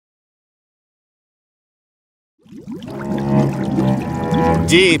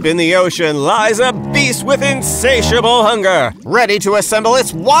Deep in the ocean lies a beast with insatiable hunger, ready to assemble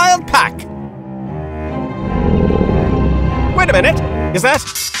its wild pack. Wait a minute, is that?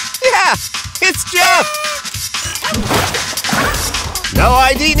 Yeah, it's Jeff! No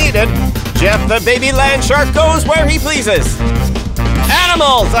ID needed. Jeff the baby land shark goes where he pleases.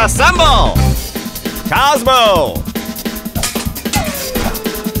 Animals, assemble! Cosmo!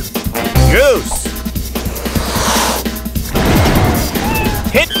 Goose!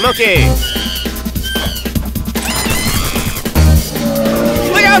 Hit Mookie!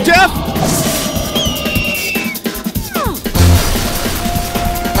 Look out, Jeff!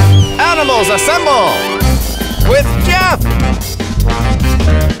 Animals, assemble! With Jeff!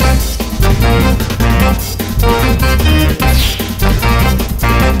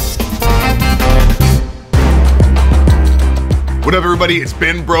 What up, everybody? It's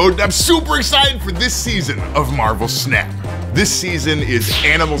Ben Bro. I'm super excited for this season of Marvel Snap. This season is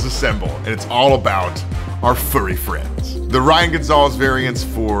Animals Assemble, and it's all about our furry friends. The Rian Gonzales variants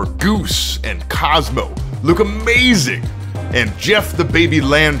for Goose and Cosmo look amazing, and Jeff the baby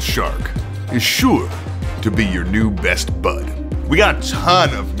land shark is sure to be your new best bud. We got a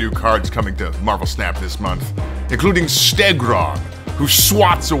ton of new cards coming to Marvel Snap this month, including Stegron, who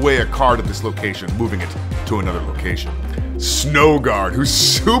swats away a card at this location, moving it to another location. Snowguard, who's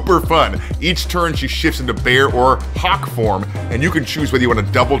super fun. Each turn she shifts into bear or hawk form, and you can choose whether you want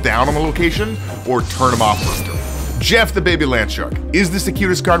to double down on the location or turn them off for a turn. Jeff the baby land shark. Is this the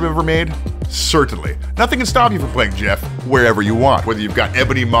cutest card we've ever made? Certainly. Nothing can stop you from playing Jeff wherever you want. Whether you've got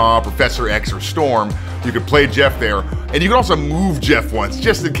Ebony Maw, Professor X, or Storm, you can play Jeff there. And you can also move Jeff once,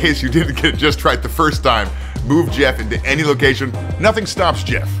 just in case you didn't get it just right the first time. Move Jeff into any location. Nothing stops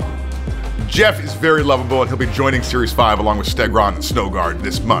Jeff. Jeff is very lovable, and he'll be joining Series 5 along with Stegron and Snowguard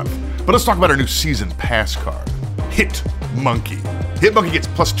this month. But let's talk about our new Season Pass card, Hit Monkey. Hit Monkey gets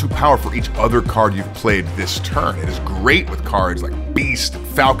 +2 power for each other card you've played this turn. It is great with cards like Beast and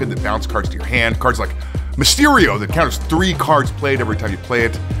Falcon that bounce cards to your hand, cards like Mysterio that counters 3 cards played every time you play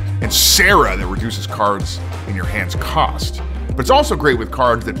it, and Sarah that reduces cards in your hand's cost. But it's also great with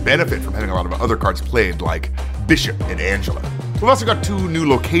cards that benefit from having a lot of other cards played, like Bishop and Angela. We've also got 2 new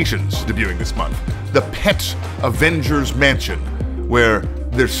locations debuting this month. The Pet Avengers Mansion, where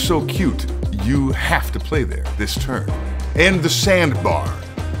they're so cute, you have to play there this turn. And the Sandbar,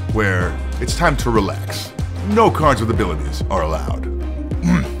 where it's time to relax. No cards with abilities are allowed.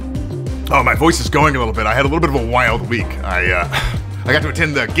 Oh, my voice is going a little bit. I had a little bit of a wild week. I got to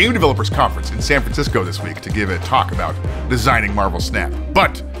attend the Game Developers Conference in San Francisco this week to give a talk about designing Marvel Snap.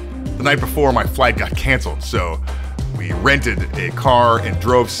 But the night before, my flight got canceled, so we rented a car and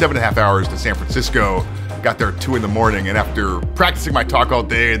drove 7.5 hours to San Francisco, got there at 2 in the morning, and after practicing my talk all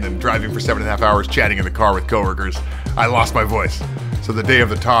day and then driving for 7.5 hours chatting in the car with coworkers, I lost my voice. So the day of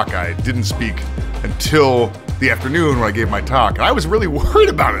the talk, I didn't speak until the afternoon when I gave my talk. And I was really worried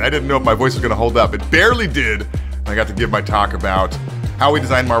about it. I didn't know if my voice was gonna hold up. It barely did. I got to give my talk about how we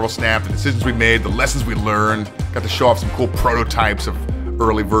designed Marvel Snap, the decisions we made, the lessons we learned, got to show off some cool prototypes of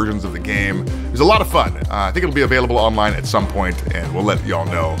early versions of the game. It was a lot of fun. I think it'll be available online at some point, and we'll let y'all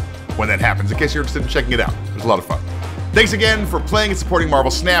know when that happens in case you're interested in checking it out. It was a lot of fun. Thanks again for playing and supporting Marvel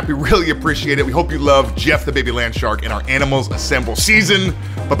Snap. We really appreciate it. We hope you love Jeff the baby land shark in our Animals Assemble season.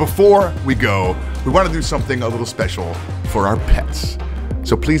 But before we go, we want to do something a little special for our pets.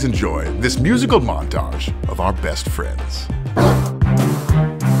 So please enjoy this musical montage of our best friends.